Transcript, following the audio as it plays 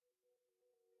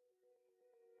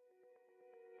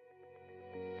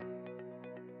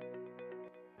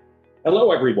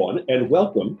Hello, everyone, and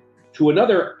welcome to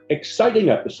another exciting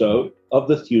episode of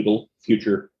the Feudal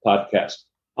Future Podcast.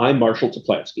 I'm Marshall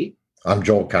Toplansky. I'm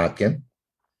Joel Kotkin.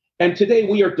 And today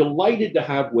we are delighted to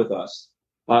have with us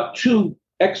two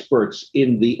experts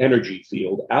in the energy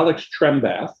field, Alex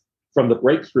Trembath from the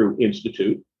Breakthrough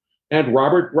Institute and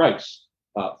Robert Bryce,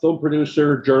 film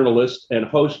producer, journalist, and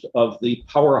host of the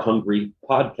Power Hungry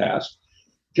podcast.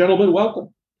 Gentlemen,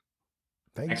 welcome.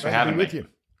 Thanks for having me. With you.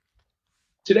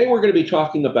 Today, we're going to be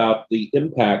talking about the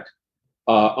impact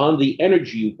on the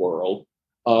energy world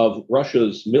of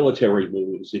Russia's military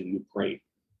moves in Ukraine.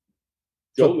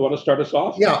 Joe, you want to start us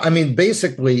off? Yeah, I mean,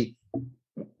 basically,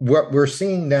 what we're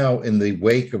seeing now in the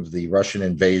wake of the Russian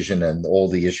invasion and all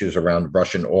the issues around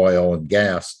Russian oil and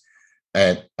gas,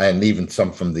 and even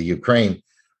some from the Ukraine,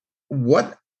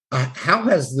 how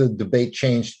has the debate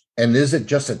changed? And is it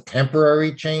just a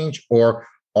temporary change, or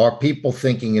are people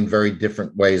thinking in very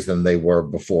different ways than they were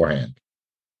beforehand?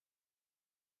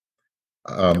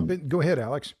 Go ahead,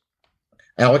 Alex.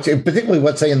 Alex, particularly,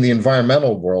 let's say in the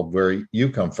environmental world where you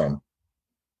come from.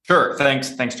 Sure.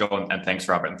 Thanks, Joel, and thanks,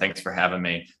 Robert, and thanks for having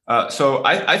me. So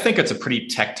I think it's a pretty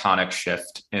tectonic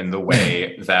shift in the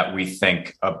way that we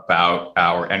think about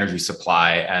our energy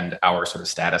supply and our sort of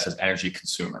status as energy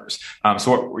consumers.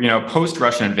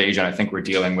 Post-Russian invasion, I think we're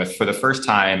dealing with, for the first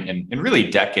time in really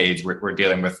decades, we're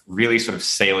dealing with really sort of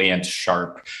salient,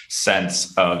 sharp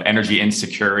sense of energy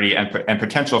insecurity and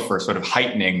potential for sort of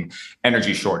heightening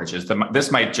energy shortages. This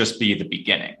might just be the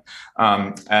beginning.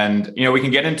 We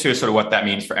can get into sort of what that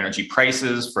means for energy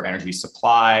prices, for energy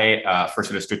supply, for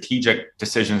sort of strategic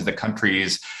decisions that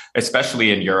countries,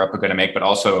 especially in Europe, are going to make, but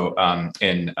also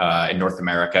in North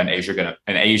America and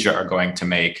Asia are going to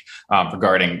make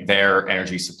regarding their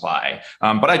energy supply.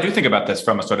 But I do think about this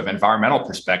from a sort of environmental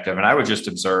perspective, and I would just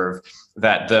observe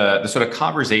that the sort of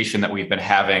conversation that we've been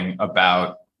having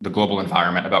about the global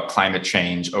environment, about climate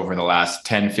change over the last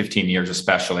 10, 15 years,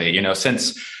 especially,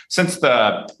 since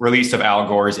the release of Al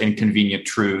Gore's Inconvenient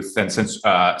Truth and since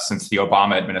the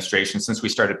Obama administration, since we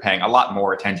started paying a lot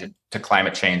more attention to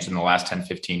climate change in the last 10,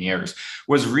 15 years,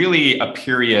 was really a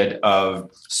period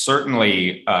of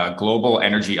certainly global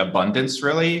energy abundance,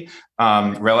 really,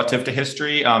 relative to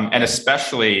history, and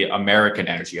especially American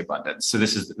energy abundance. So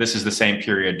this is the same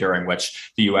period during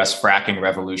which the U.S. fracking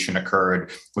revolution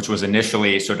occurred, which was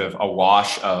initially sort of a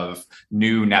wash of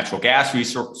new natural gas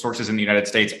resources in the United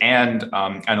States and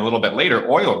a little bit later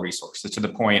oil resources, to the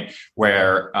point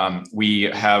where we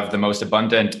have the most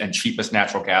abundant and cheapest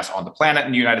natural gas on the planet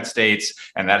in the United States,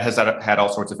 and that has had all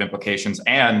sorts of implications.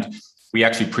 And we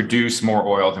actually produce more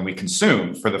oil than we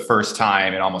consume for the first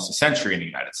time in almost a century in the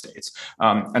United States.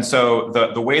 And so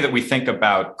the way that we think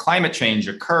about climate change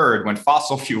occurred when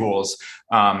fossil fuels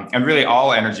and really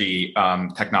all energy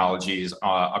technologies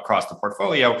across the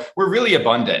portfolio were really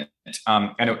abundant.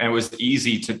 And it was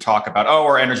easy to talk about,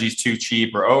 our energy is too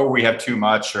cheap, or, we have too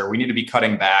much, or we need to be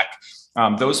cutting back.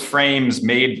 Those frames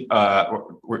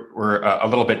were a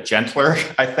little bit gentler,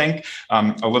 I think,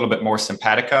 a little bit more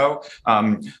simpatico.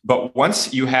 But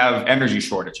once you have energy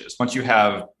shortages, once you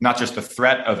have not just the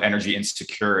threat of energy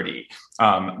insecurity,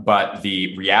 but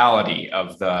the reality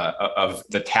of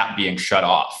the tap being shut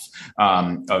off,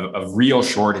 of real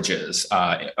shortages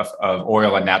of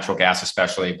oil and natural gas,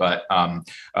 especially, but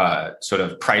sort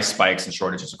of price spikes and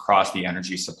shortages across the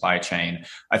energy supply chain,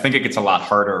 I think it gets a lot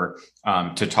harder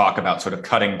to talk about sort of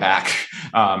cutting back.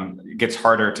 It gets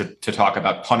harder to talk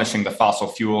about punishing the fossil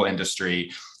fuel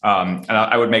industry. And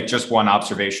I would make just one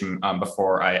observation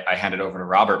before I hand it over to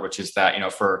Robert, which is that,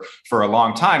 for a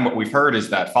long time, what we've heard is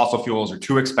that fossil fuels are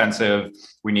too expensive.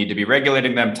 We need to be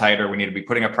regulating them tighter. We need to be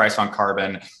putting a price on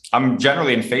carbon. I'm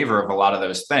generally in favor of a lot of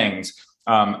those things.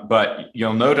 But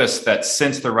you'll notice that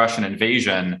since the Russian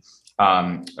invasion,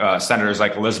 senators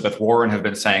like Elizabeth Warren have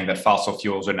been saying that fossil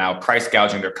fuels are now price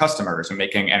gouging their customers and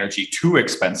making energy too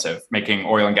expensive, making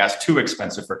oil and gas too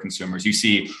expensive for consumers. You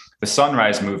see the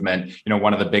Sunrise Movement,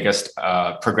 one of the biggest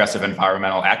progressive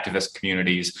environmental activist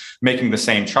communities, making the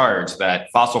same charge that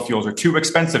fossil fuels are too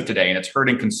expensive today and it's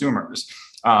hurting consumers,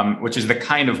 which is the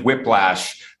kind of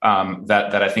whiplash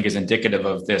that I think is indicative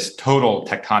of this total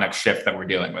tectonic shift that we're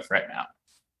dealing with right now.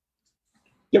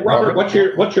 Yeah, Robert, what's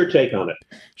your take on it?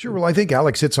 Sure. Well, I think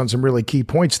Alex hits on some really key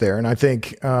points there. And I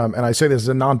think, and I say this as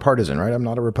a nonpartisan, right? I'm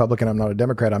not a Republican. I'm not a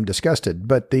Democrat. I'm disgusted.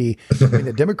 But the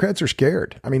Democrats are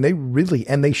scared. I mean, they really,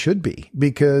 and they should be,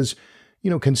 because,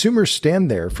 consumers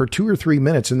stand there for 2 or 3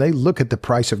 minutes and they look at the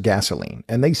price of gasoline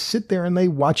and they sit there and they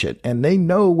watch it and they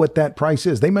know what that price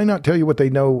is. They may not tell you what they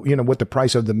know, what the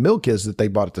price of the milk is that they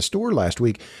bought at the store last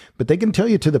week, but they can tell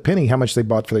you to the penny how much they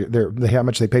bought for how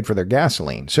much they paid for their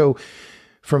gasoline. So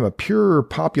from a pure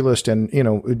populist and,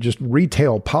 just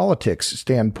retail politics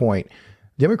standpoint,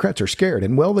 Democrats are scared,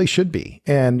 and well, they should be.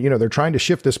 And, they're trying to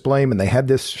shift this blame, and they had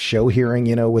this show hearing,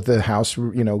 with the House,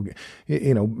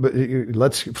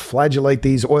 let's flagellate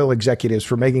these oil executives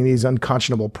for making these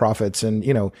unconscionable profits. And,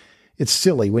 it's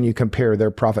silly when you compare their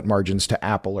profit margins to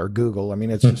Apple or Google. I mean,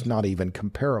 it's just not even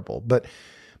comparable. But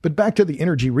back to the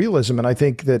energy realism, and I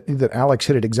think that Alex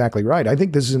hit it exactly right. I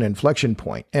think this is an inflection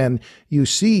point. And you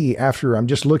see, after I'm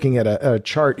just looking at a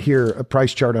chart here, a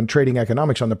price chart on Trading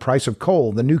Economics on the price of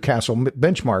coal, the Newcastle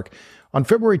benchmark, on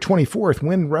February 24th,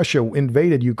 when Russia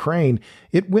invaded Ukraine,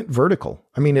 it went vertical.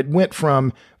 I mean, it went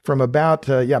from about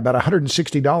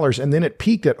 $160, and then it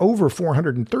peaked at over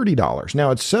 $430.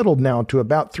 Now it's settled now to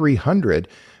about $300.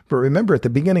 But remember, at the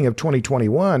beginning of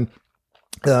 2021,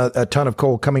 a ton of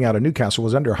coal coming out of Newcastle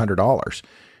was under $100.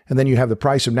 And then you have the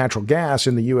price of natural gas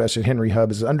in the U.S. at Henry Hub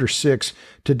is under $6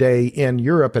 today. In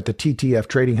Europe at the TTF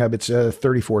trading hub, it's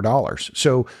 $34.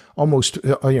 So almost,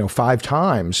 5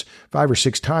 or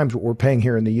 6 times what we're paying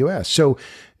here in the U.S. So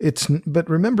but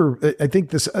remember, I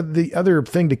think the other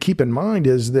thing to keep in mind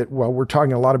is that while we're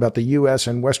talking a lot about the U.S.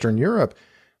 and Western Europe,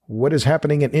 what is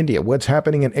happening in India? What's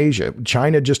happening in Asia?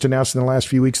 China just announced in the last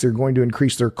few weeks they're going to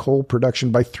increase their coal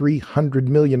production by 300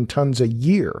 million tons a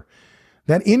year.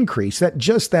 That increase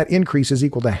is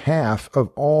equal to half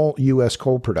of all U.S.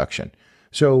 coal production.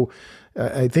 So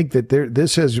I think that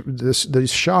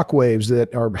these shock waves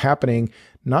that are happening,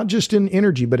 not just in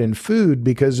energy, but in food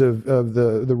because of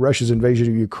the Russia's invasion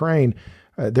of Ukraine,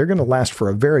 they're going to last for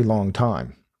a very long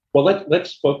time. Well,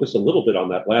 let's focus a little bit on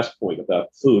that last point about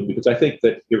food, because I think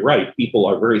that you're right. People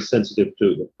are very sensitive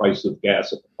to the price of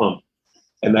gas at the pump,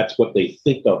 and that's what they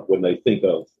think of when they think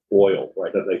of oil,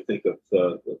 right? And they think of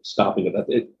the stopping of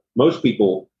that. Most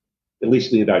people, at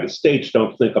least in the United States,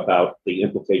 don't think about the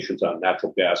implications on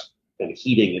natural gas and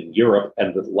heating in Europe.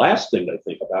 And the last thing they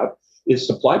think about is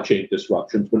supply chain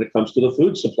disruptions when it comes to the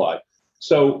food supply.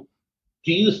 So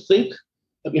do you think,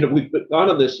 we've gone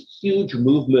on this huge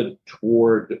movement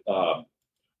toward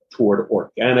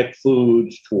organic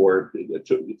foods, toward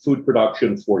food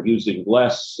production for using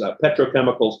less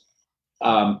petrochemicals.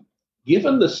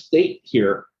 Given the state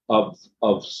here of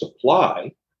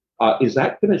supply, is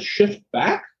that going to shift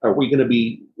back? How are we going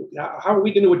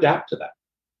to adapt to that?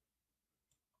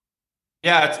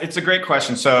 Yeah, it's a great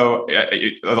question. So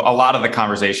a lot of the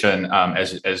conversation,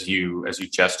 as you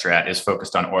gesture at, is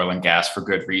focused on oil and gas for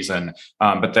good reason.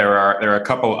 But there are a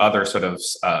couple other sort of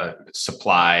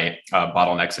supply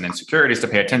bottlenecks and insecurities to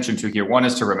pay attention to here. One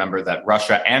is to remember that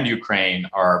Russia and Ukraine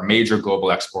are major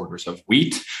global exporters of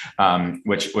wheat,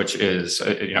 which is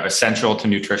essential to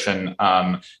nutrition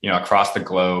across the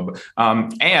globe.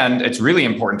 And it's really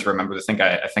important to remember the thing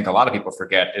I think a lot of people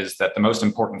forget is that the most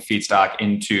important feedstock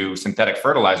into synthetic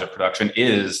fertilizer production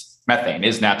is methane,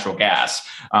 is natural gas,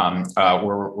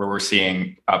 where we're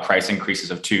seeing price increases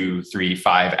of 2, 3,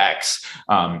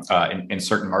 5x in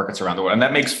certain markets around the world, and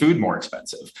that makes food more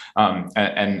expensive.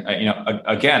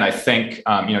 Again, I think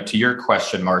to your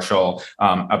question, Marshall,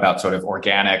 about sort of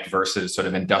organic versus sort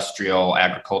of industrial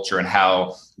agriculture and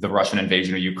how the Russian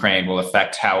invasion of Ukraine will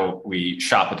affect how we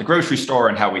shop at the grocery store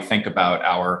and how we think about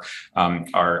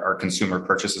our consumer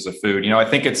purchases of food. I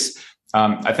think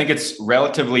it's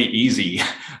relatively easy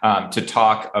to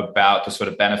talk about the sort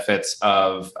of benefits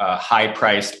of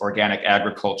high-priced organic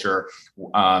agriculture,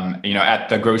 at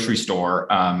the grocery store,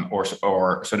 or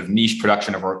sort of niche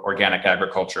production of organic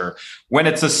agriculture, when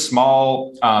it's a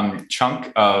small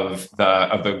chunk of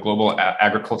the global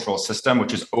agricultural system,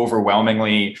 which is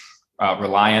overwhelmingly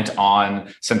reliant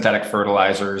on synthetic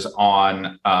fertilizers,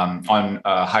 on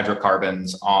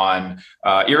hydrocarbons, on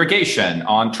irrigation,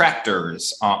 on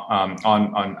tractors, on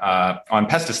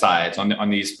pesticides, on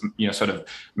these sort of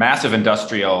massive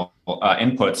industrial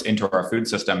inputs into our food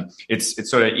system. It's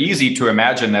sort of easy to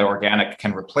imagine that organic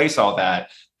can replace all that.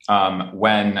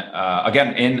 When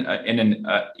again, in an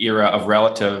era of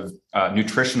relative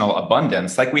nutritional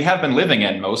abundance, like we have been living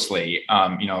in mostly,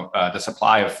 the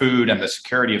supply of food and the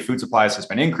security of food supplies has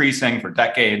been increasing for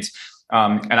decades.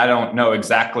 And I don't know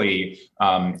exactly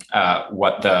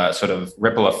what the sort of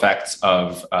ripple effects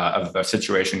of the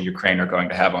situation in Ukraine are going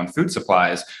to have on food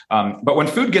supplies. But when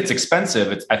food gets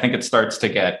expensive, I think it starts to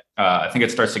get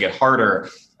harder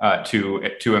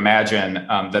to imagine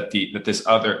that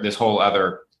this whole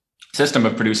other system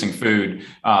of producing food,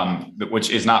 which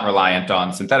is not reliant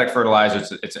on synthetic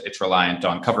fertilizers. It's reliant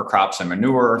on cover crops and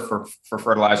manure for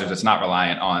fertilizers. It's not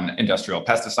reliant on industrial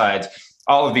pesticides.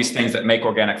 all of these things that make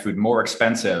organic food more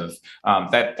expensive.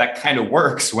 That kind of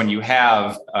works when you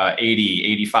have 80,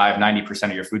 85, 90%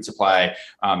 of your food supply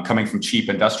coming from cheap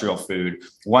industrial food.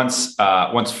 Once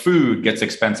food gets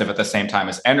expensive at the same time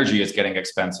as energy is getting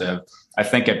expensive, I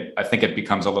think it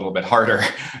becomes a little bit harder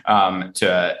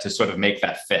to sort of make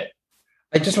that fit.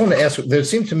 I just want to ask, there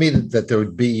seems to me that there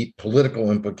would be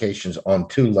political implications on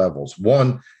two levels.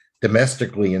 One,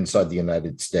 domestically inside the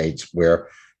United States, where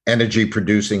energy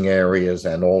producing areas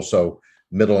and also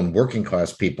middle and working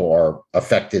class people are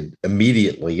affected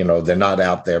immediately. You know, they're not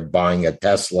out there buying a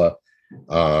Tesla,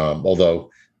 although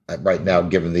right now,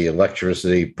 given the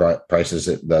electricity prices,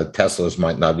 the Teslas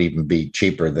might not even be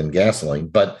cheaper than gasoline.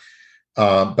 But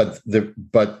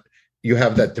you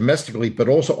have that domestically, but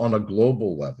also on a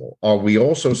global level. Are we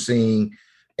also seeing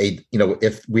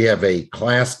if we have a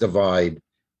class divide,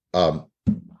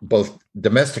 both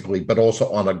domestically, but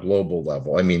also on a global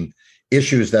level? I mean,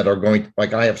 issues that are going,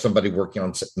 like I have somebody working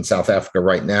in South Africa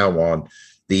right now on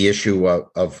the issue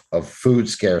of food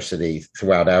scarcity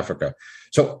throughout Africa.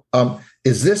 So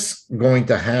is this going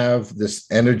to have, this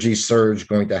energy surge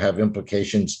going to have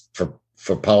implications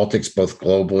for politics, both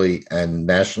globally and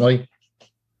nationally?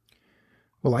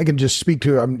 Well, I can just speak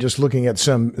to, I'm just looking at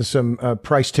some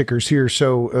price tickers here.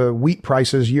 So wheat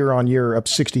prices year on year up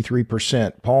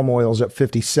 63%, palm oil's up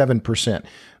 57%,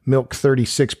 milk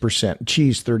 36%,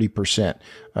 cheese 30%,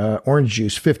 orange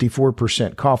juice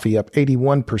 54%, coffee up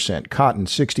 81%, cotton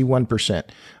 61%,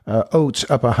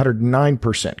 oats up 109%,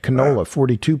 canola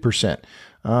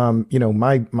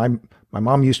 42%. My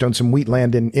mom used to own some wheat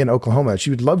land in Oklahoma. She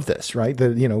would love this, right?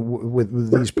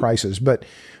 With these prices. But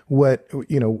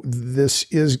this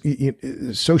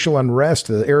is social unrest,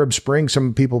 the Arab Spring.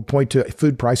 Some people point to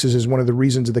food prices as one of the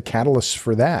reasons of the catalysts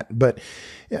for that. But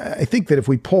I think that if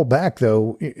we pull back,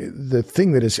 though, the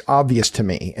thing that is obvious to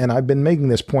me, and I've been making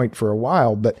this point for a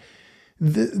while, but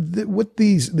what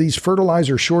these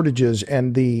fertilizer shortages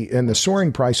and the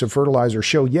soaring price of fertilizer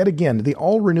show yet again, the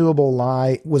all renewable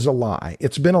lie was a lie.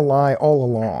 It's been a lie all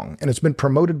along, and it's been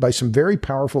promoted by some very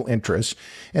powerful interests.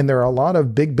 And there are a lot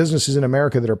of big businesses in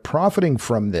America that are profiting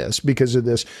from this because of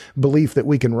this belief that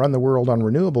we can run the world on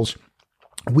renewables.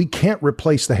 We can't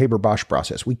replace the Haber-Bosch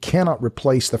process. We cannot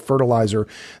replace the fertilizer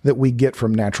that we get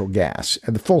from natural gas.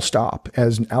 And the full stop,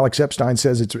 as Alex Epstein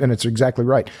says, it's exactly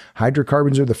right.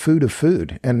 Hydrocarbons are the food of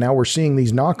food. And now we're seeing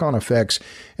these knock-on effects.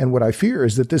 And what I fear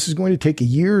is that this is going to take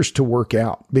years to work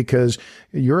out because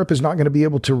Europe is not going to be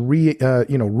able to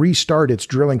restart its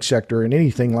drilling sector in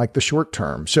anything like the short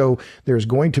term. So there's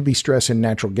going to be stress in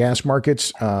natural gas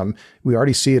markets. We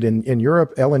already see it in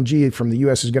Europe. LNG from the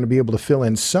U.S. is going to be able to fill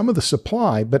in some of the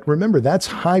supply. But remember, that's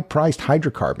high-priced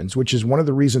hydrocarbons, which is one of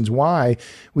the reasons why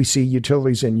we see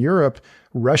utilities in Europe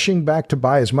rushing back to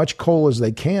buy as much coal as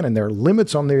they can, and there are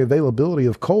limits on the availability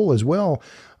of coal as well.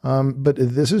 But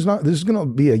this is going to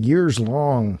be a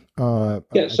years-long. So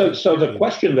the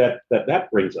question that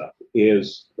brings up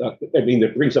is,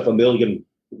 it brings up a million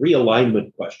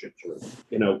realignment questions.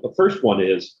 The first one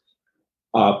is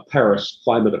Paris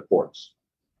Climate Accords.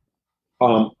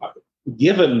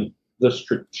 Given the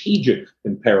strategic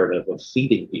imperative of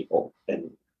feeding people and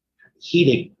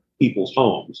heating people's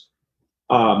homes,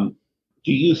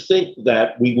 do you think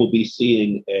that we will be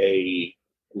seeing a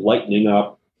lightening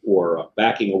up or a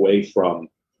backing away from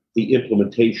the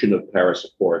implementation of Paris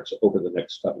Accords over the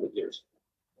next couple of years?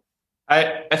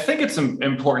 I think it's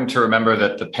important to remember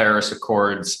that the Paris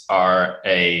Accords are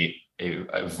a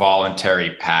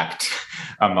voluntary pact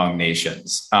among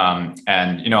nations. And,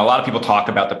 a lot of people talk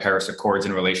about the Paris Accords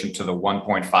in relation to the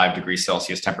 1.5 degrees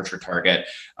Celsius temperature target,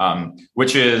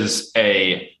 which is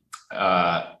a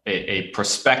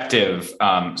prospective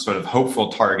sort of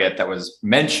hopeful target that was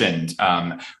mentioned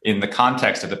in the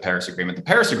context of the Paris Agreement. The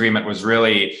Paris Agreement was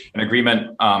really an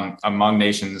agreement among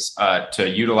nations to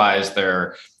utilize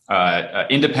their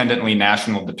independently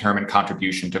national determined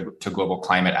contribution to global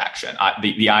climate action,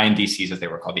 the INDCs, as they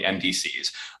were called, the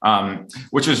NDCs,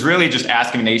 which was really just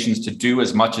asking nations to do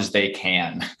as much as they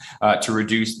can to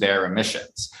reduce their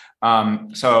emissions.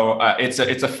 So it's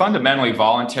a fundamentally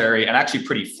voluntary and actually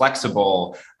pretty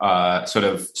flexible sort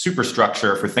of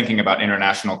superstructure for thinking about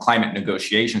international climate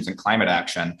negotiations and climate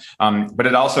action. But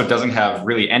it also doesn't have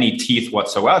really any teeth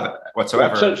whatsoever. So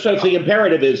the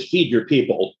imperative is feed your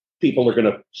people. People are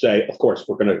going to say, of course,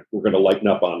 we're going to lighten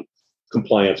up on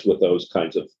compliance with those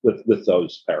kinds of with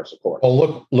those Paris Accords.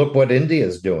 Well, look what India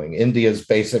is doing. India is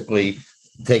basically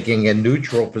taking a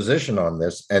neutral position on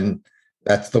this, and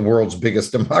that's the world's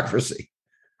biggest democracy.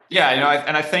 Yeah,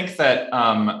 and I think that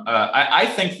I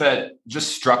think that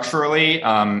just structurally,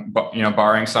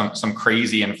 barring some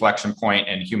crazy inflection point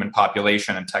in human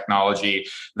population and technology,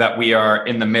 that we are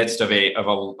in the midst of a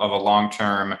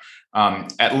long-term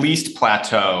at least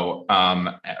plateau,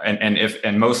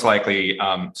 and most likely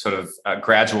sort of a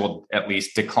gradual, at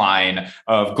least, decline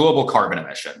of global carbon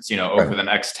emissions, over the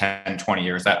next 10, 20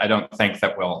 years. I don't think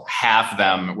that we'll have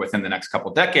them within the next couple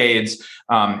of decades,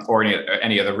 or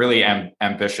any of the really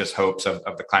ambitious hopes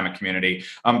of the climate community.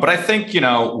 But I think,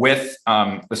 with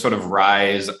the sort of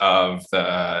rise of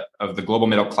the global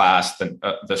middle class,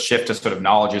 the shift to sort of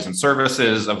knowledges and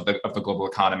services of the global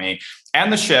economy,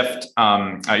 and the shift,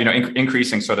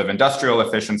 increasing sort of industrial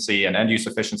efficiency and end use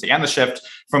efficiency, and the shift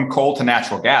from coal to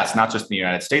natural gas, not just in the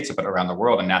United States, but around the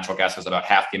world. And natural gas is about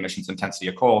half the emissions intensity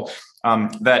of coal.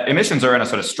 That emissions are in a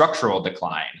sort of structural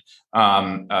decline,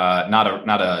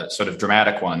 not a sort of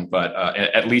dramatic one, but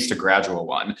at least a gradual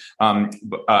one,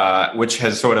 which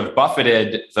has sort of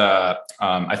buffeted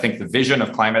I think the vision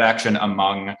of climate action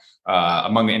among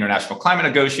the international climate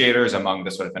negotiators, among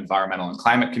the sort of environmental and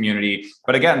climate community.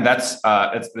 But again,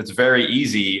 it's very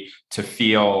easy to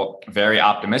feel very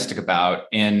optimistic about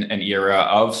in an era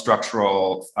of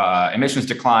structural emissions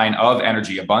decline, of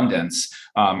energy abundance,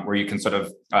 where you can sort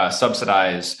of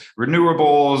subsidize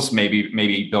renewables,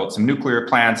 maybe build some nuclear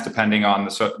plants, depending on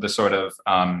the sort of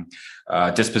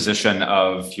disposition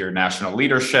of your national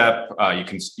leadership. You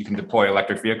can deploy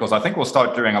electric vehicles. I think we'll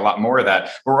start doing a lot more of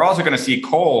that. But we're also going to see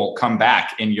coal come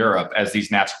back in Europe as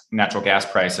these natural gas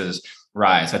prices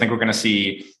rise. I think we're going to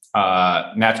see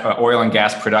oil and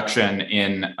gas production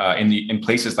in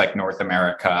places like North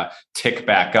America tick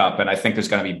back up, and I think there's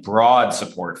going to be broad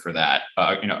support for that.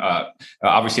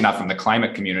 Obviously not from the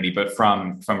climate community, but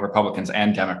from Republicans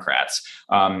and Democrats.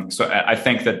 So I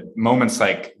think that moments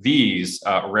like these,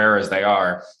 rare as they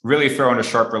are, really throw into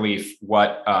sharp relief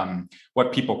what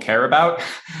people care about,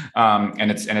 and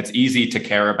it's easy to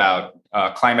care about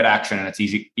climate action, and it's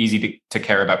easy to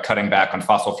care about cutting back on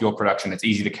fossil fuel production. It's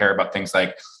easy to care about things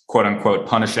like, quote unquote,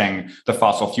 punishing the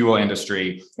fossil fuel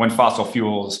industry when fossil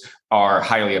fuels are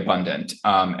highly abundant.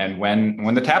 And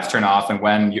when the taps turn off, and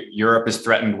when Europe is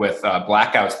threatened with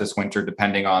blackouts this winter,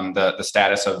 depending on the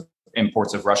status of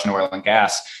imports of Russian oil and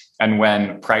gas, and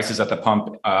when prices at the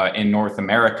pump in North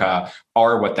America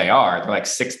are what they are, they're like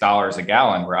 $6 a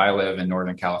gallon where I live in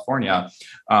Northern California,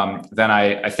 then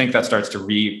I think that starts to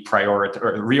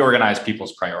reorganize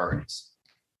people's priorities.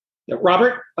 Yeah,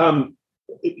 Robert,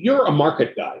 you're a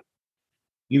market guy.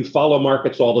 You follow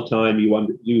markets all the time.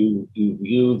 You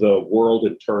view the world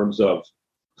in terms of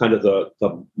kind of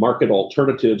the market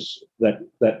alternatives that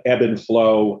ebb and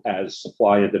flow as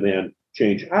supply and demand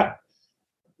change.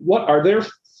 What are there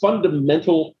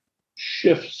fundamental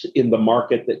shifts in the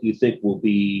market that you think will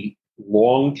be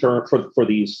long-term for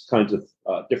these kinds of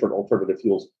different alternative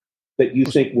fuels that you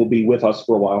think will be with us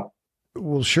for a while?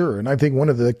 Well, sure. And I think one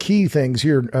of the key things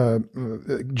here,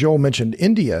 Joel mentioned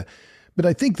India, but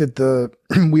I think that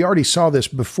we already saw this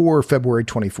before February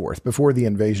 24th, before the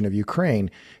invasion of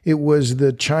Ukraine. It was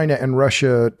the China and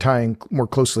Russia tying more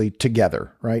closely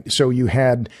together, right? So you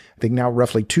had, I think now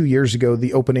roughly 2 years ago,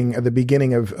 the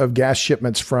beginning of gas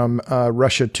shipments from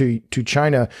Russia to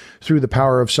China through the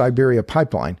Power of Siberia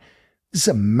pipeline. This is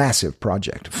a massive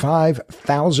project,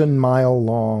 5,000-mile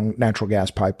long natural gas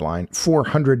pipeline,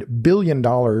 $400 billion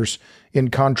in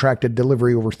contracted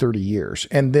delivery over 30 years.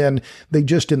 And then they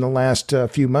just in the last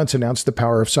few months announced the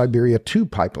Power of Siberia 2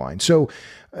 pipeline. So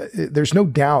there's no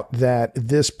doubt that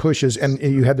this pushes, and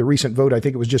you had the recent vote, I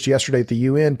think it was just yesterday at the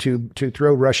UN, to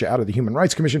throw Russia out of the Human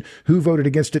Rights Commission. Who voted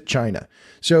against it? China.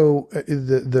 So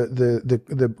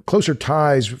the closer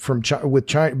ties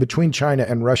between China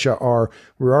and Russia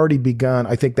were already begun.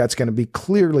 I think that's going to be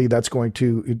clearly they're going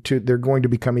to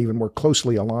become even more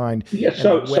closely aligned. Yeah.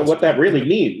 So what that really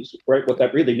means, right? What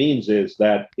that really means is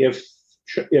that if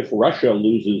Russia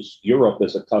loses Europe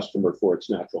as a customer for its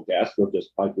natural gas, they'll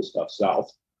just pipe the stuff south.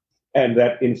 And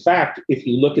that, in fact, if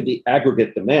you look at the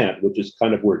aggregate demand, which is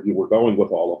kind of where you were going with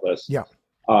all of this,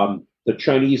 the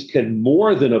Chinese can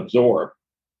more than absorb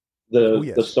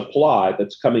the supply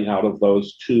that's coming out of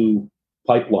those two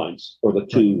pipelines or the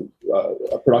two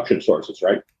production sources,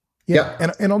 right? Yeah.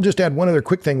 And I'll just add one other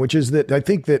quick thing, which is that I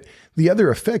think that the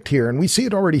other effect here, and we see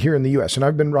it already here in the U.S., and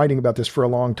I've been writing about this for a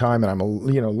long time, and I'm a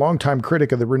longtime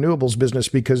critic of the renewables business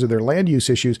because of their land use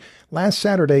issues. Last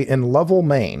Saturday in Lovell,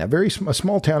 Maine, a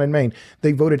small town in Maine,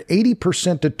 they voted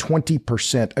 80% to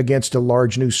 20% against a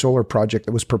large new solar project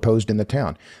that was proposed in the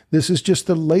town. This is just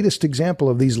the latest example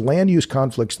of these land use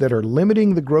conflicts that are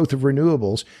limiting the growth of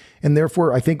renewables, and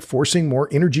therefore, I think, forcing more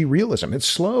energy realism. It's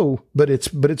slow, but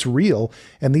it's real,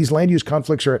 and these land use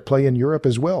conflicts are at play in Europe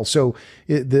as well. So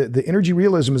the energy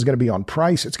realism is going to be on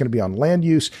price, it's going to be on land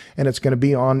use, and it's going to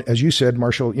be on, as you said,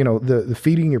 Marshall, the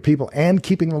feeding your people and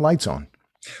keeping the lights on.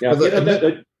 Yeah, go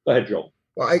ahead, Joel.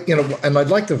 Well, and I'd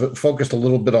like to focus a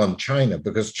little bit on China,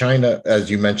 because China,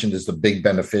 as you mentioned, is the big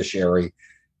beneficiary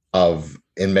of,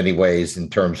 in many ways, in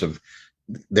terms of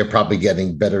they're probably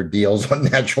getting better deals on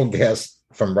natural gas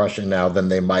from Russia now than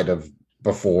they might have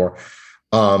before.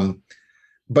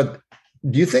 But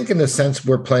do you think, in a sense,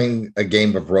 we're playing a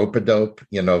game of rope-a-dope?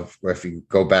 If you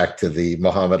go back to the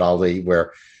Muhammad Ali,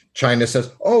 where China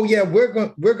says, "Oh yeah, we're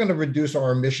going to reduce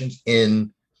our emissions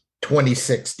in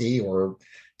 2060," or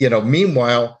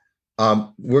meanwhile,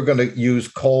 we're going to use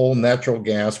coal, natural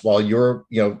gas, while you're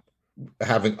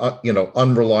having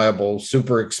unreliable,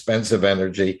 super expensive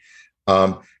energy,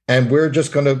 and we're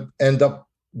just going to end up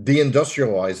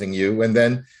deindustrializing you. And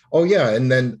then,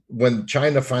 when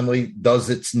China finally does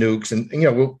its nukes, and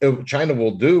China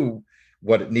will do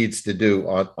what it needs to do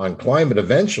on climate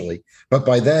eventually, but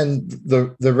by then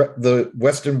the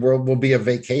Western world will be a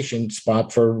vacation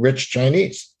spot for rich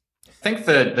Chinese. I think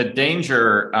the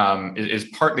danger is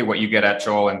partly what you get at,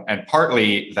 Joel, and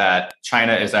partly that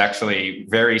China is actually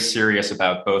very serious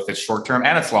about both its short-term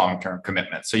and its long-term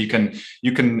commitments. So you can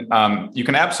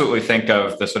absolutely think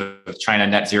of the sort of China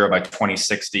net zero by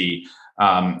 2060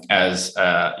 as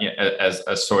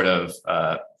a sort of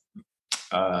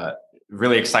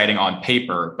really exciting on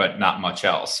paper, but not much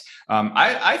else.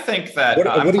 I think that.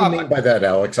 What do you mean by that,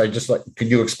 Alex? Could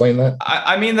you explain that?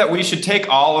 I mean that we should take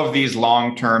all of these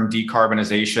long-term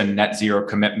decarbonization net zero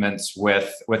commitments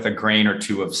with a grain or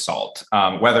two of salt.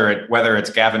 Whether it's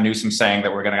Gavin Newsom saying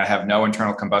that we're going to have no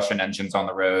internal combustion engines on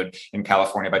the road in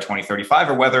California by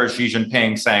 2035, or whether it's Xi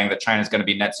Jinping saying that China is going to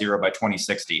be net zero by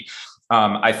 2060.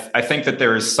 I think that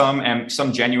there is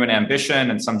some genuine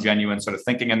ambition and some genuine sort of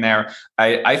thinking in there.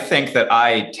 I think that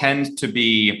I tend to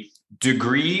be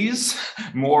degrees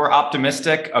more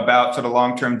optimistic about sort of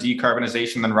long-term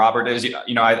decarbonization than Robert is.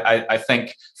 I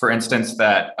think, for instance,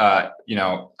 that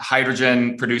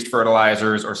hydrogen-produced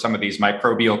fertilizers or some of these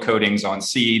microbial coatings on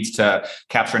seeds to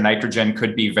capture nitrogen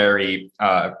could be very,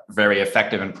 very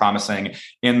effective and promising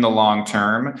in the long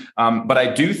term. But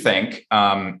I do think,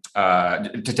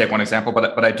 to take one example,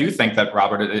 but I do think that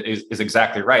Robert is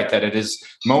exactly right, that it is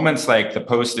moments like the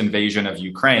post-invasion of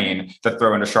Ukraine that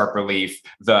throw into sharp relief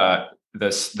the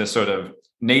sort of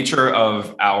nature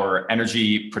of our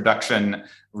energy production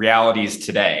realities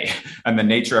today and the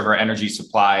nature of our energy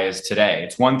supplies today.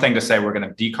 It's one thing to say we're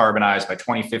going to decarbonize by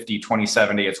 2050,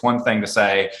 2070. It's one thing to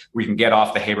say we can get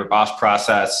off the Haber-Bosch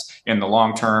process in the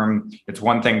long term. It's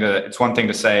one thing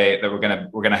to say that we're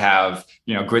going to have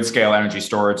grid scale energy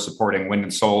storage supporting wind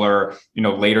and solar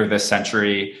later this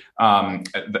century.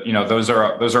 Those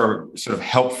are sort of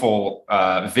helpful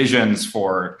visions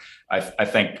for I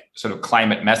think sort of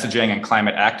climate messaging and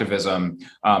climate activism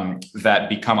that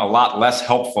become a lot less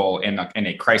helpful in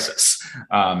a crisis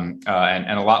and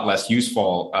a lot less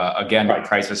useful again when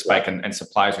crisis spike and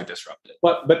supplies are disrupted.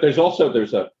 But there's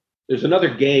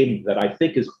another game that I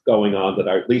think is going on that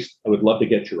I would love to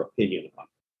get your opinion on.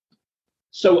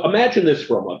 So imagine this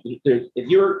for a moment. If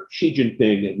you're Xi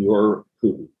Jinping and you're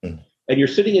Putin, and you're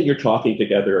sitting and you're talking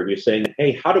together and you're saying,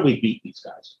 "Hey, how do we beat these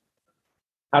guys?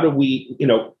 How do we,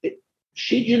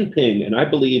 Xi Jinping," and I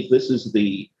believe this is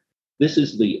the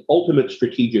ultimate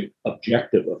strategic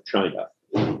objective of China,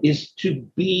 is to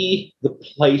be the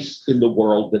place in the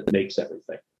world that makes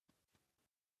everything.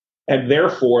 And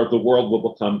therefore, the world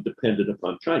will become dependent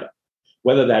upon China,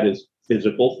 whether that is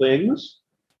physical things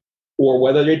or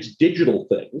whether it's digital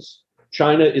things.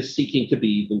 China is seeking to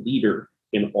be the leader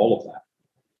in all of that.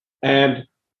 And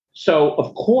so,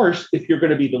 of course, if you're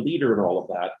going to be the leader in all of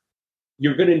that,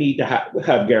 you're going to need to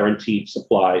have guaranteed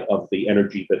supply of the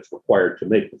energy that's required to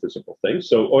make the physical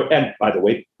things. And by the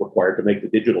way, required to make the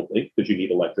digital thing, because you need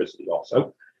electricity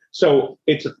also. So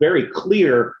it's very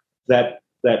clear that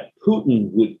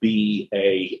Putin would be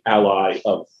an ally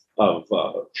of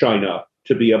China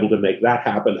to be able to make that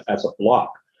happen as a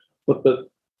bloc. But the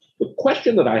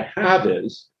question that I have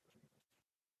is,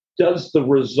 does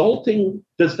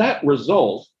that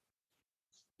result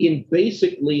in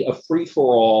basically a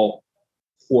free-for-all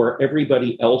for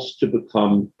everybody else to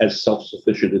become as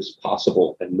self-sufficient as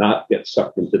possible and not get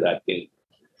sucked into that game.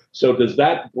 So does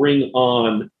that bring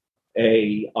on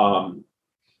a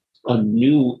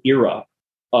new era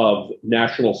of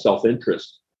national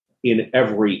self-interest in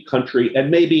every country? And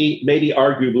maybe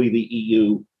arguably the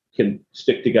EU can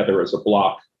stick together as a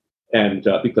bloc, and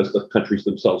because the countries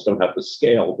themselves don't have the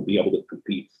scale to be able to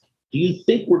compete. Do you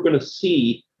think we're going to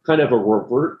see kind of a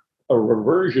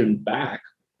reversion back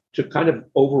to kind of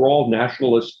overall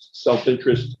nationalist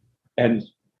self-interest and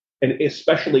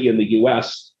especially in the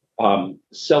US,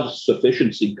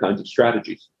 self-sufficiency kinds of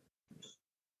strategies?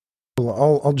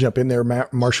 Well, I'll jump in there,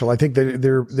 Marshall. I think that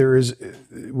there is,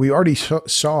 we already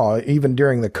saw even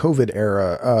during the COVID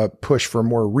era, push for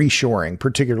more reshoring,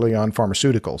 particularly on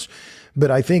pharmaceuticals. But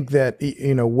I think that,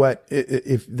 you know,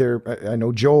 I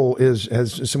know Joel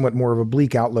has somewhat more of a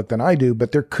bleak outlook than I do,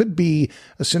 but there could be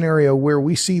a scenario where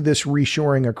we see this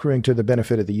reshoring accruing to the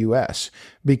benefit of the U.S.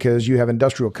 because you have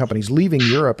industrial companies leaving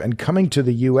Europe and coming to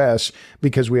the U.S.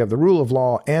 because we have the rule of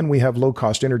law and we have low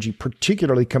cost energy,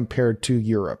 particularly compared to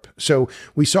Europe. So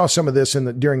we saw some of this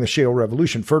during the shale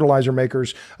revolution, fertilizer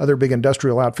makers, other big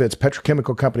industrial outfits,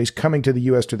 petrochemical companies coming to the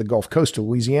U.S. to the Gulf Coast, to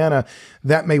Louisiana.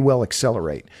 That may well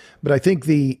accelerate. But I think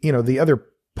the other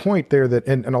point there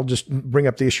and I'll just bring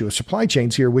up the issue of supply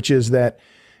chains here, which is that,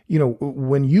 you know,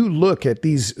 when you look at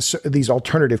these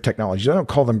alternative technologies, I don't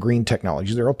call them green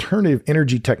technologies, they're alternative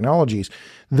energy technologies.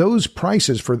 Those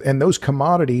prices and those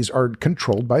commodities are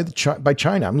controlled by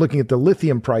China. I'm looking at the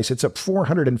lithium price. It's up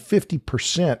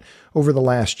 450% over the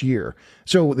last year.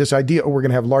 So this idea, we're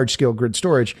going to have large scale grid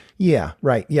storage. Yeah,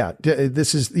 right. Yeah.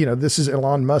 This is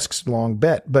Elon Musk's long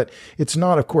bet, but it's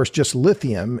not, of course, just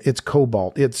lithium. It's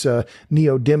cobalt. It's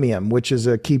neodymium, which is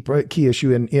a key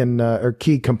issue or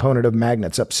key component of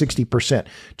magnets, up 60%.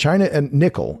 China and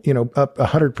nickel, up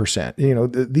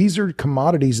 100%. These are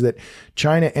commodities that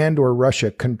China and or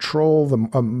Russia control the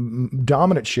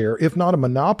dominant share, if not a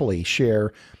monopoly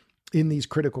share, in these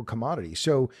critical commodities.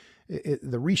 So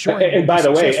the reshoring, and by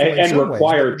the way, and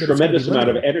require a tremendous amount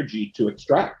of energy to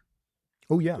extract.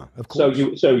 Oh yeah, of course.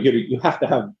 So you have to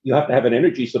have an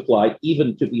energy supply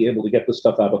even to be able to get the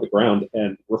stuff out of the ground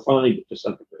and refined to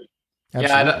some degree.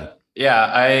 Absolutely.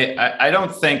 I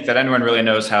don't think that anyone really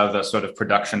knows how the sort of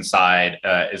production side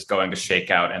is going to shake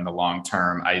out in the long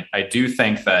term. I do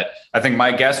think I think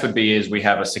my guess would be is we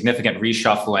have a significant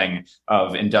reshuffling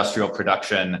of industrial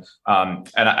production, and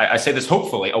I say this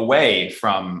hopefully away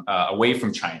from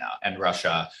China and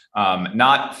Russia,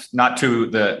 not to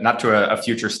a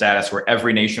future status where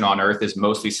every nation on earth is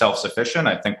mostly self-sufficient.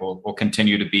 I think we'll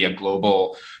continue to be a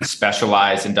global,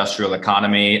 specialized industrial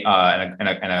economy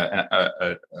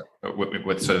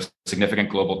with sort of significant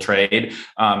global trade.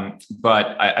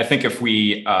 But I think if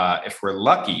we're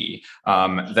lucky,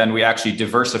 then we actually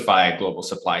diversify global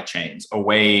supply chains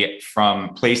away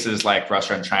from places like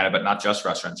Russia and China, but not just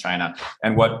Russia and China.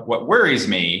 And what worries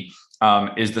me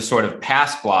is the sort of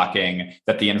pass blocking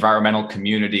that the environmental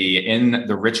community in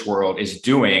the rich world is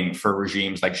doing for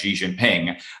regimes like Xi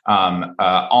Jinping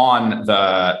on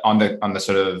the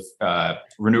sort of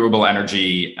renewable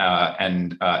energy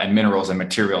and minerals and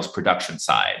materials production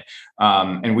side.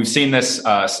 And we've seen this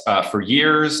for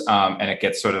years, and it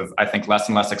gets sort of, I think, less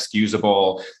and less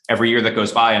excusable every year that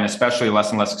goes by, and especially less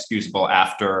and less excusable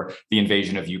after the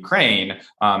invasion of Ukraine.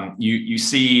 You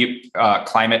see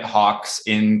climate hawks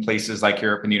in places like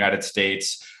Europe and the United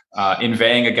States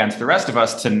inveighing against the rest of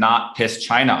us to not piss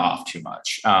China off too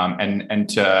much, and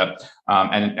to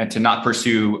not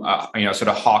pursue sort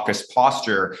of hawkish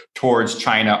posture towards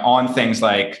China on things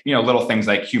like little things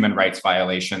like human rights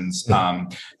violations,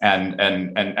 and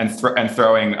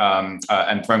throwing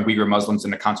Uyghur Muslims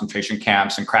into concentration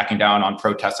camps and cracking down on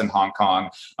protests in Hong Kong.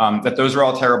 That those are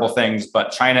all terrible things,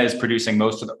 but China is producing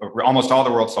almost all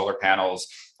the world's solar panels.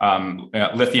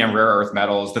 Lithium, rare earth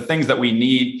metals, the things that we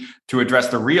need to address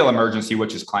the real emergency,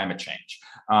 which is climate change.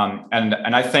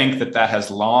 And I think that has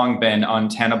long been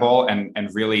untenable and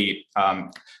really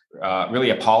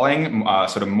appalling,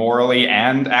 sort of morally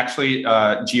and actually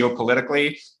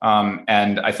geopolitically.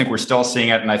 And I think we're still seeing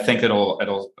it, and I think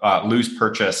it'll lose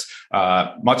purchase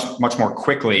much more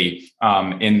quickly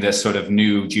in this sort of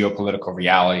new geopolitical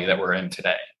reality that we're in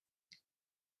today.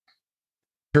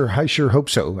 I sure hope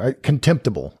so.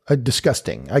 Contemptible,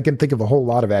 disgusting. I can think of a whole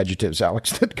lot of adjectives,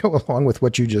 Alex, that go along with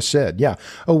what you just said. Yeah.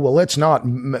 Oh, well, let's not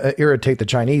irritate the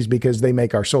Chinese because they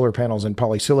make our solar panels in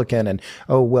polysilicon. And,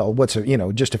 oh, well,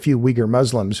 just a few Uyghur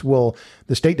Muslims. Well,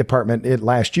 the State Department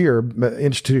last year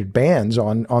instituted bans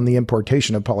on the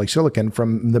importation of polysilicon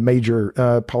from the major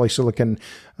polysilicon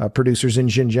producers in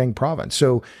Xinjiang province.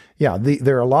 So, Yeah,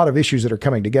 there are a lot of issues that are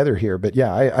coming together here, but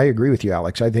yeah, I agree with you,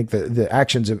 Alex. I think the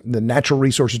actions of the Natural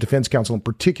Resources Defense Council in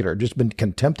particular have just been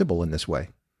contemptible in this way.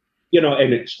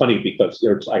 And it's funny because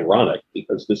it's ironic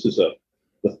because this is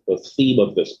the theme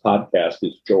of this podcast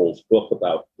is Joel's book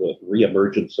about the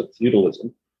reemergence of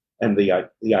feudalism and the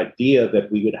idea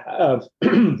that we would have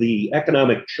the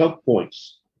economic choke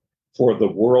points for the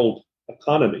world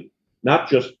economy, not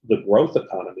just the growth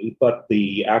economy, but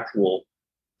the actual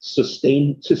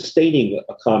sustaining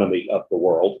economy of the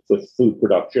world with food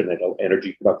production and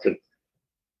energy production,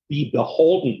 be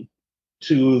beholden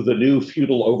to the new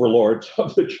feudal overlords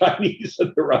of the Chinese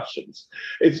and the Russians.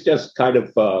 It's just kind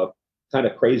of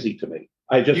crazy to me.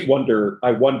 I just wonder.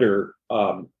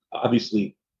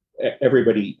 Obviously,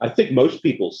 everybody. I think most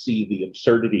people see the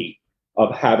absurdity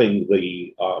of having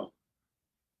the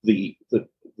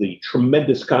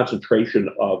tremendous concentration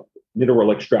of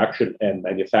mineral extraction and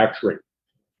manufacturing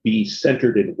be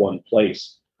centered in one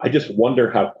place. I just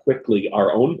wonder how quickly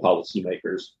our own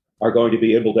policymakers are going to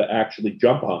be able to actually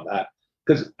jump on that.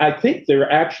 Because I think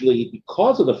they're actually,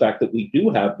 because of the fact that we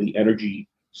do have the energy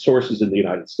sources in the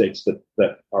United States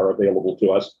that are available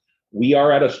to us, we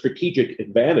are at a strategic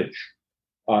advantage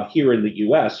here in the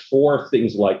US for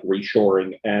things like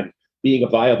reshoring and being a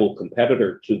viable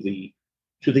competitor to the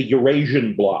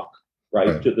Eurasian bloc,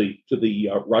 right? To the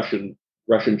Russian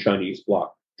Chinese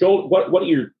bloc. Joel, what are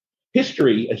your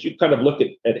history, as you kind of look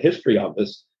at history on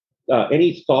this,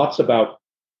 any thoughts about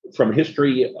from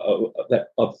history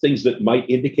of things that might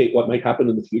indicate what might happen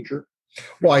in the future?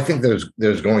 Well, I think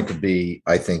there's going to be,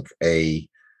 I think, a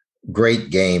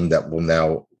great game that will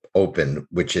now open,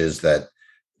 which is that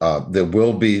there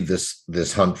will be this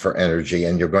hunt for energy,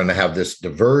 and you're going to have this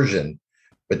diversion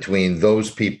between those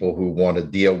people who want to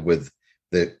deal with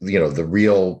the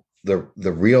real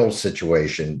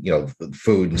situation,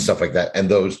 food and stuff like that, and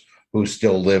those who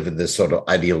still live in this sort of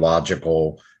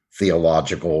ideological,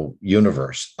 theological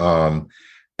universe. And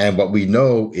what we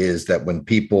know is that when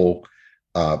people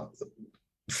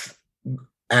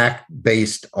act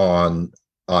based on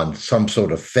some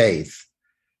sort of faith,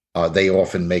 they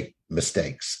often make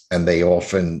mistakes, and they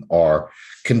often are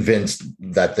convinced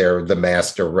that they're the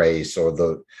master race or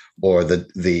the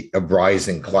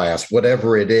rising class,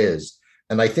 whatever it is.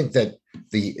 And I think that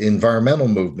the environmental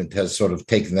movement has sort of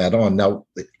taken that on. Now,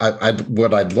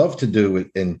 what I'd love to do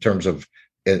in terms of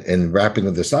in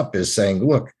wrapping this up is saying,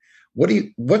 look, what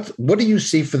do you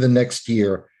see for the next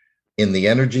year in the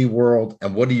energy world,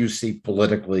 and what do you see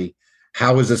politically?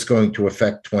 How is this going to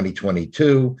affect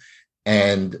 2022?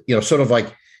 And sort of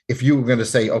like if you were going to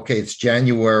say, okay, it's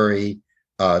January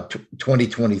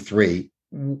 2023,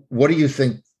 what do you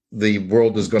think the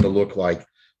world is going to look like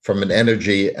from an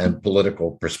energy and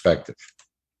political perspective?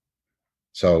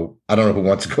 So I don't know who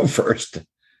wants to go first.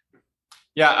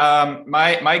 Yeah,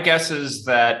 my guess is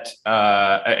that,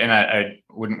 and I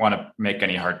wouldn't want to make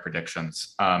any hard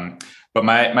predictions, but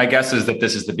my guess is that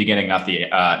this is the beginning, not the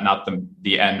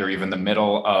end or even the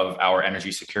middle of our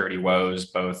energy security woes,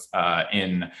 both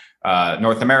in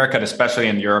North America, especially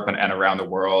in Europe and around the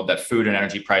world, that food and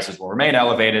energy prices will remain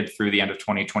elevated through the end of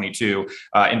 2022.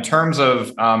 In terms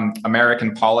of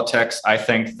American politics, I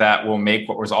think that will make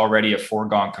what was already a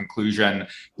foregone conclusion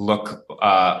look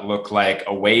like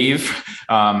a wave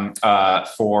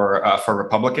for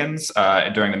Republicans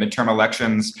during the midterm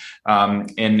elections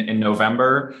in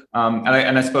November.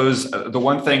 And I suppose the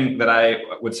one thing that I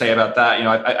would say about that,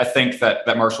 I think that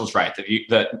Marshall's right,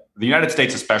 that the United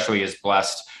States especially is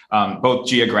blessed both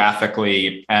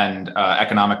geographically and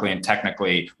economically and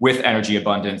technically with energy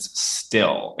abundance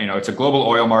still. It's a global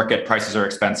oil market, prices are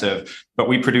expensive, but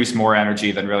we produce more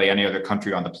energy than really any other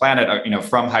country on the planet,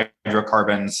 from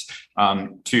hydrocarbons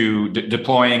to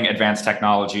deploying advanced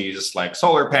technologies like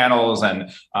solar panels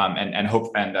and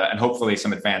hopefully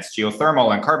some advanced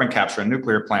geothermal and carbon capture and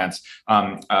nuclear plants.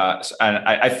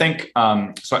 I think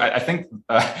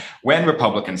when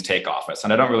Republicans take office,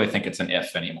 and I don't really think it's an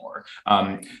if anymore,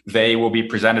 they will be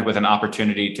presented with an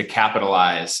opportunity to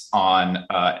capitalize on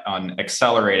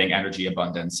accelerating energy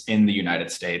abundance in the United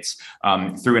States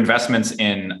through investments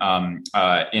in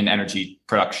energy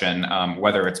production,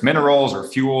 whether it's minerals or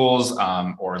fuels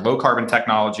or low carbon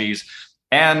technologies.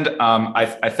 And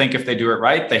I think if they do it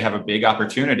right, they have a big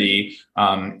opportunity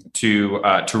to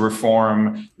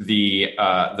reform the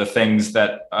things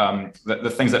that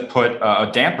put a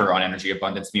damper on energy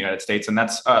abundance in the United States, and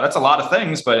that's a lot of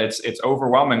things, but it's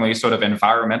overwhelmingly sort of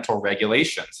environmental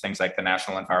regulations, things like the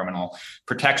National Environmental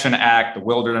Protection Act, the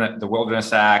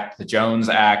Wilderness Act, the Jones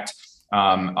Act.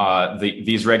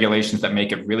 these regulations that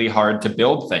make it really hard to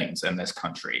build things in this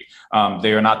country.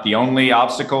 They are not the only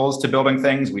obstacles to building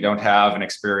things. We don't have an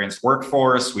experienced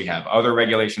workforce. We have other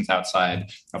regulations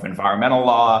outside of environmental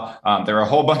law. There are a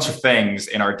whole bunch of things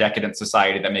in our decadent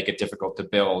society that make it difficult to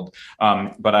build.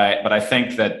 But I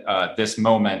think that this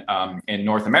moment in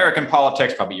North American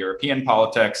politics, probably European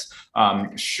politics,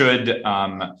 should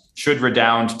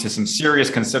redound to some serious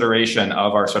consideration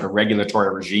of our sort of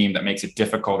regulatory regime that makes it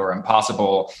difficult or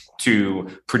impossible to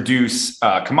produce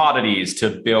commodities, to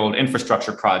build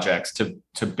infrastructure projects,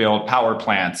 to build power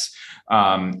plants,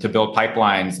 to build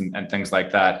pipelines and things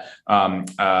like that.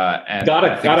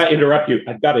 Gotta interrupt you.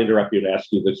 I've got to interrupt you to ask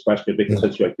you this question because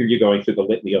I hear you going through the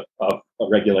litany of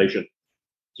regulation.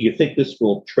 Do you think this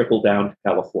will trickle down to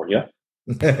California?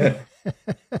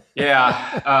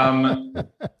 Yeah,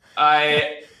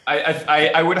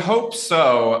 I would hope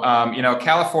so.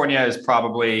 California is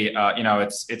probably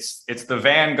it's the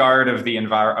vanguard of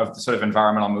the sort of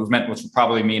environmental movement, which would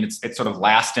probably mean it's sort of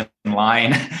last in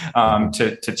line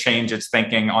to change its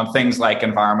thinking on things like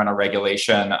environmental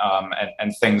regulation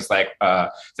and things like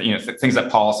things that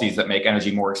policies that make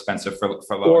energy more expensive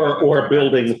for low or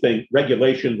building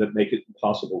regulation that make it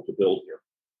impossible to build here.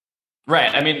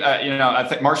 Right. I mean, I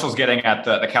think Marshall's getting at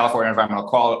the California Environmental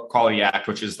Quality Act,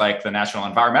 which is like the National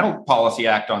Environmental Policy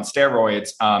Act on steroids.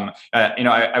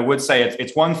 I would say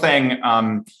it's one thing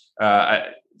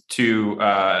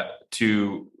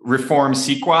to reform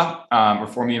CEQA,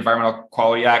 reform the Environmental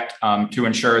Quality Act, to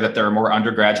ensure that there are more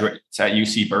undergraduates at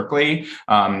UC Berkeley,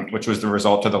 which was the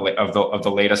result of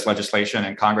the latest legislation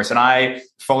in Congress. And I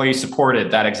fully supported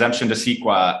that exemption to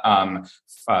CEQA.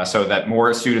 So that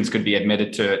more students could be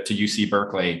admitted to UC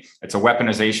Berkeley. It's a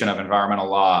weaponization of environmental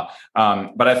law,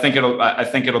 but I think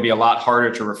it'll be a lot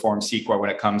harder to reform CEQA when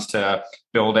it comes to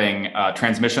building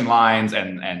transmission lines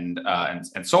and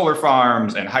solar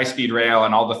farms and high-speed rail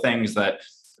and all the things that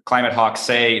climate hawks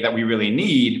say that we really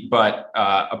need, but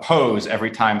oppose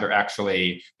every time they're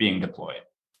actually being deployed.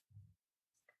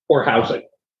 Or housing.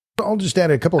 I'll just add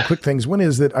a couple of quick things. One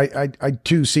is that I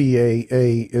too see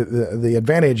the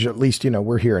advantage, at least,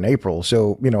 we're here in April.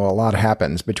 So, a lot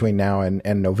happens between now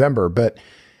and November. But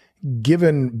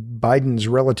given Biden's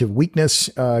relative weakness,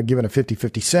 given a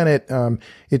 50-50 Senate,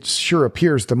 it sure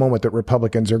appears the moment that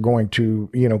Republicans are going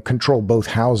to, control both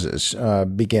houses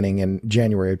beginning in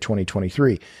January of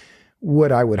 2023.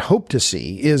 What I would hope to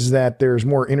see is that there's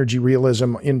more energy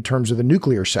realism in terms of the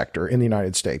nuclear sector in the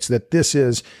United States, that this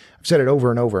is, I've said it over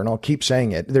and over, and I'll keep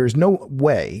saying it. There's no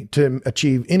way to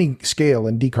achieve any scale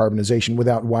in decarbonization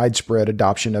without widespread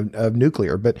adoption of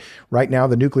nuclear. But right now,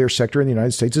 the nuclear sector in the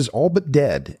United States is all but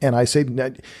dead. And I say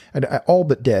all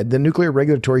but dead. The Nuclear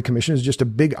Regulatory Commission is just a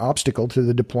big obstacle to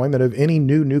the deployment of any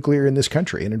new nuclear in this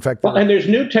country. And in fact, and there's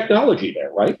new technology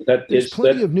there, right? There's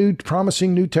plenty of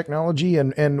promising new technology,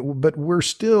 but we're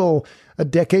still a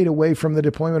decade away from the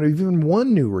deployment of even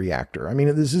one new reactor. I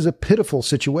mean, this is a pitiful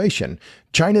situation.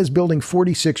 China is building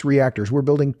 46 reactors. We're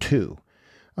building 2.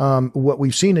 What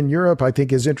we've seen in Europe, I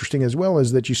think, is interesting as well,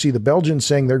 is that you see the Belgians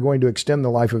saying they're going to extend the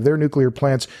life of their nuclear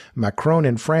plants. Macron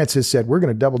in France has said, we're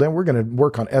going to double down. We're going to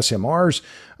work on SMRs.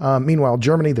 Meanwhile,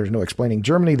 Germany, there's no explaining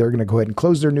Germany. They're going to go ahead and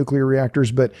close their nuclear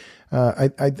reactors. But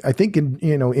I think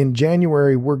in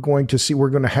January, we're going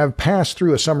to have passed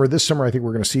through a summer. This summer, I think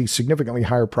we're going to see significantly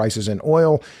higher prices in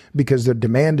oil because the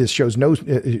demand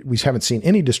we haven't seen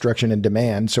any destruction in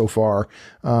demand so far,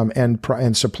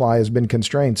 and supply has been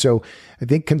constrained. So I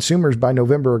think consumers by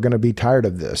November are going to be tired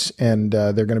of this, and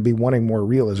they're going to be wanting more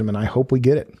realism, and I hope we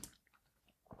get it.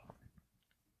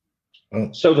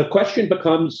 So the question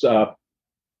becomes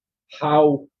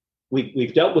how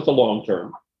we've dealt with the long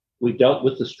term. We've dealt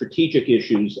with the strategic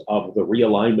issues of the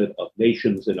realignment of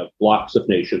nations and of blocks of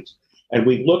nations. And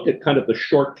we've looked at kind of the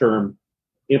short-term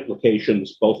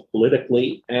implications, both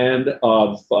politically and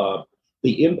of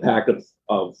the impact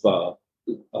of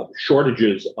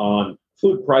shortages on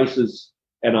food prices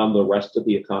and on the rest of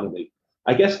the economy.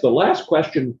 I guess the last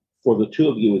question for the two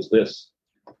of you is this.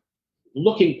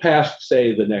 Looking past,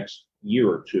 say, the next year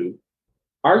or two,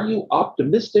 are you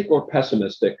optimistic or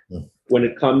pessimistic when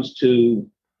it comes to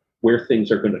where things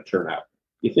are going to turn out?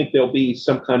 You think there'll be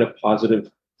some kind of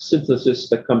positive synthesis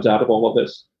that comes out of all of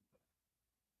this?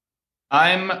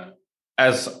 I'm,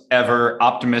 as ever,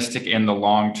 optimistic in the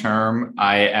long term.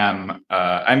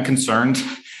 I'm concerned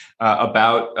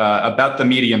about the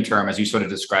medium term, as you sort of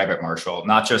describe it, Marshall.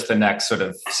 Not just the next sort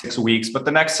of 6 weeks, but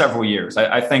the next several years.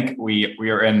 I think we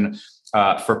are in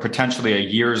for potentially a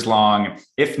years-long,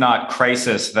 if not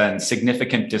crisis, then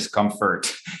significant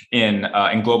discomfort in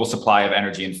global supply of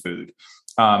energy and food.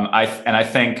 I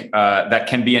think that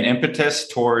can be an impetus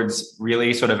towards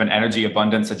really sort of an energy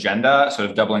abundance agenda, sort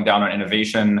of doubling down on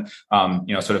innovation,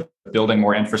 sort of building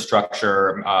more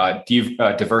infrastructure,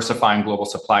 diversifying global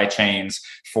supply chains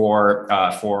for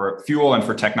fuel and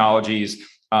for technologies.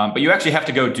 But you actually have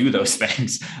to go do those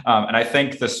things. And I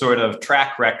think the sort of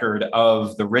track record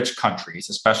of the rich countries,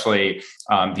 especially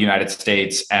the United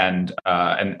States and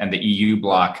the EU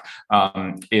bloc,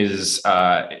 is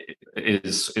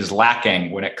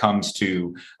lacking when it comes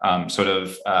to sort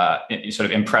of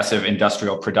impressive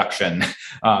industrial production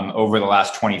over the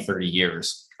last 20, 30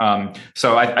 years.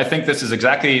 So I think this is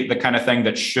exactly the kind of thing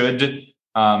that should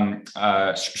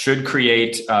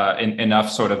create enough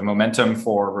sort of momentum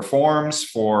for reforms,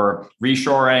 for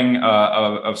reshoring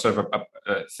of sort of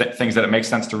things that it makes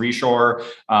sense to reshore,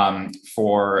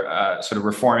 for sort of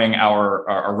reforming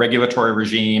our regulatory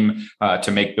regime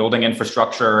to make building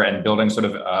infrastructure and building sort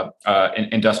of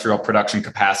industrial production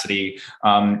capacity.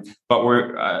 But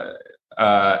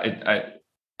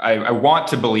I want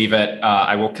to believe it.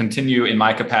 I will continue in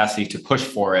my capacity to push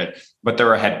for it, but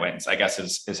there are headwinds, I guess,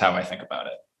 is how I think about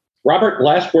it. Robert,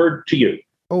 last word to you.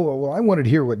 Oh, well, I wanted to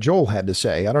hear what Joel had to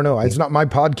say. I don't know. It's not my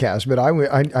podcast, but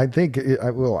I think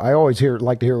I always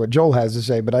like to hear what Joel has to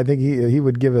say, but I think he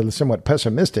would give a somewhat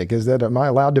pessimistic. Is that, am I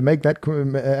allowed to make that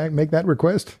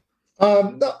request?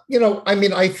 No, I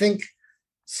mean, I think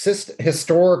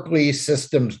historically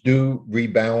systems do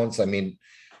rebalance. I mean,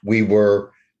 we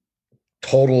were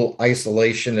total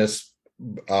isolationists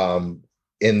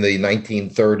in the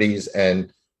 1930s,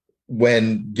 and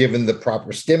when given the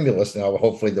proper stimulus, now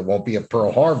hopefully there won't be a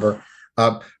Pearl Harbor,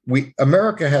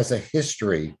 America has a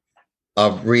history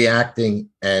of reacting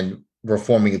and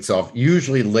reforming itself,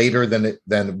 usually later than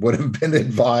would have been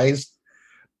advised,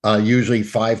 usually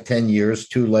 5-10 years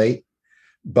too late.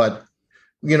 But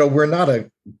we're not a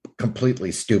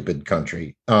completely stupid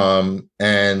country, and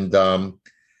the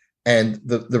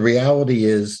reality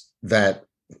is that,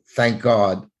 thank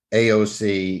God,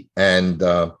 AOC and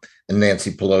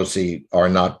Nancy Pelosi are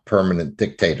not permanent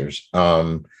dictators.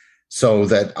 So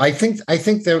that I think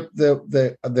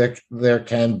there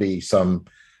can be some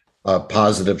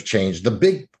positive change. The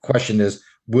big question is,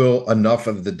 will enough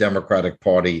of the Democratic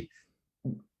Party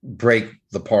break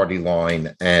the party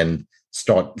line and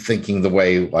start thinking the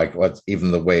way like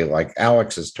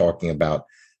Alex is talking about?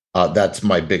 That's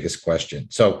my biggest question.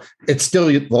 So it's still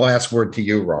the last word to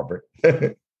you, Robert.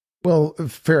 Well,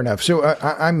 fair enough. So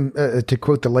I'm to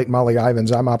quote the late Molly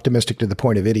Ivins, I'm optimistic to the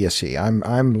point of idiocy.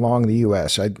 I'm long the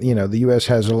U.S. The U.S.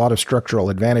 has a lot of structural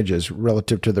advantages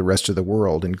relative to the rest of the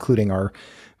world, including our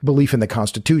belief in the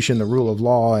Constitution, the rule of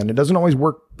law, and it doesn't always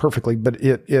work perfectly, but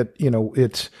it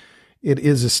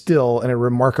is still a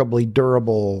remarkably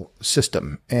durable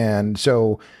system, and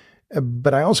so.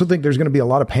 But I also think there's going to be a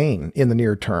lot of pain in the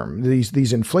near term. These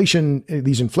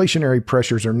inflationary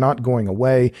pressures are not going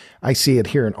away. I see it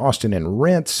here in Austin in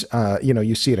rents.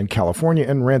 You see it in California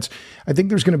in rents. I think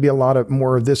there's going to be a lot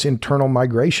more of this internal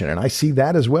migration, and I see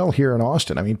that as well here in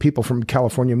Austin. I mean, people from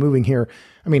California moving here.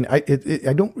 I mean, I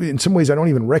don't. In some ways, I don't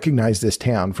even recognize this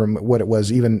town from what it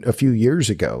was even a few years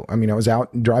ago. I mean, I was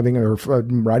out driving or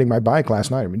riding my bike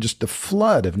last night. I mean, just the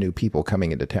flood of new people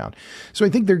coming into town. So I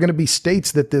think there are going to be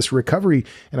states that this recovery,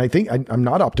 and I think I'm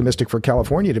not optimistic for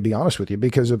California, to be honest with you,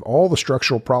 because of all the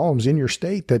structural problems in your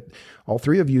state that all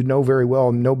three of you know very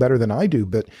well, know better than I do.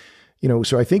 But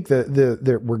so I think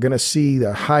that we're going to see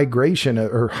the high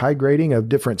grading of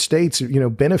different states,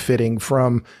 benefiting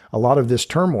from a lot of this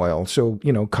turmoil. So,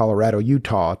 Colorado,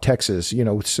 Utah, Texas,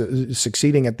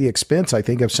 succeeding at the expense, I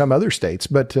think, of some other states.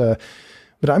 But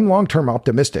I'm long-term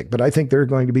optimistic. But I think there are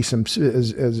going to be some,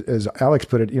 as Alex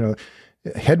put it,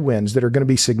 headwinds that are going to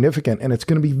be significant, and it's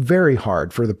going to be very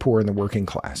hard for the poor and the working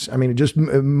class. I mean, just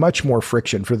much more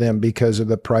friction for them because of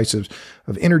the price of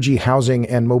energy, housing,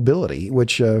 and mobility,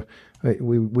 which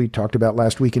we talked about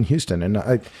last week in Houston. And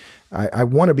I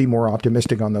want to be more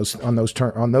optimistic on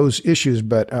those issues,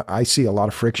 but I see a lot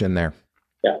of friction there.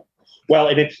 Yeah, well,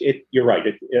 and you're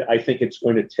right. I think it's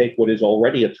going to take what is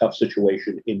already a tough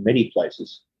situation in many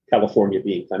places, California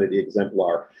being kind of the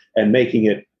exemplar, and making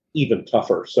it even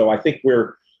tougher. So I think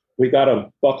we got to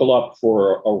buckle up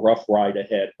for a rough ride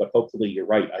ahead, but hopefully you're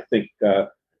right. I think the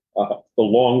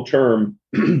long-term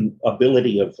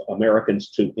ability of Americans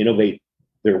to innovate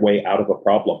their way out of a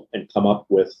problem and come up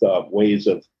with ways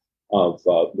of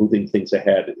moving things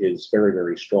ahead is very,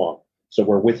 very strong. So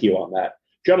we're with you on that.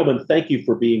 Gentlemen, thank you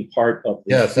for being part of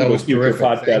the Future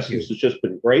podcast. This has just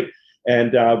been great,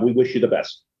 and we wish you the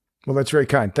best. Well, that's very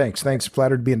kind. Thanks.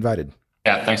 Flattered to be invited.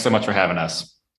 Yeah, thanks so much for having us.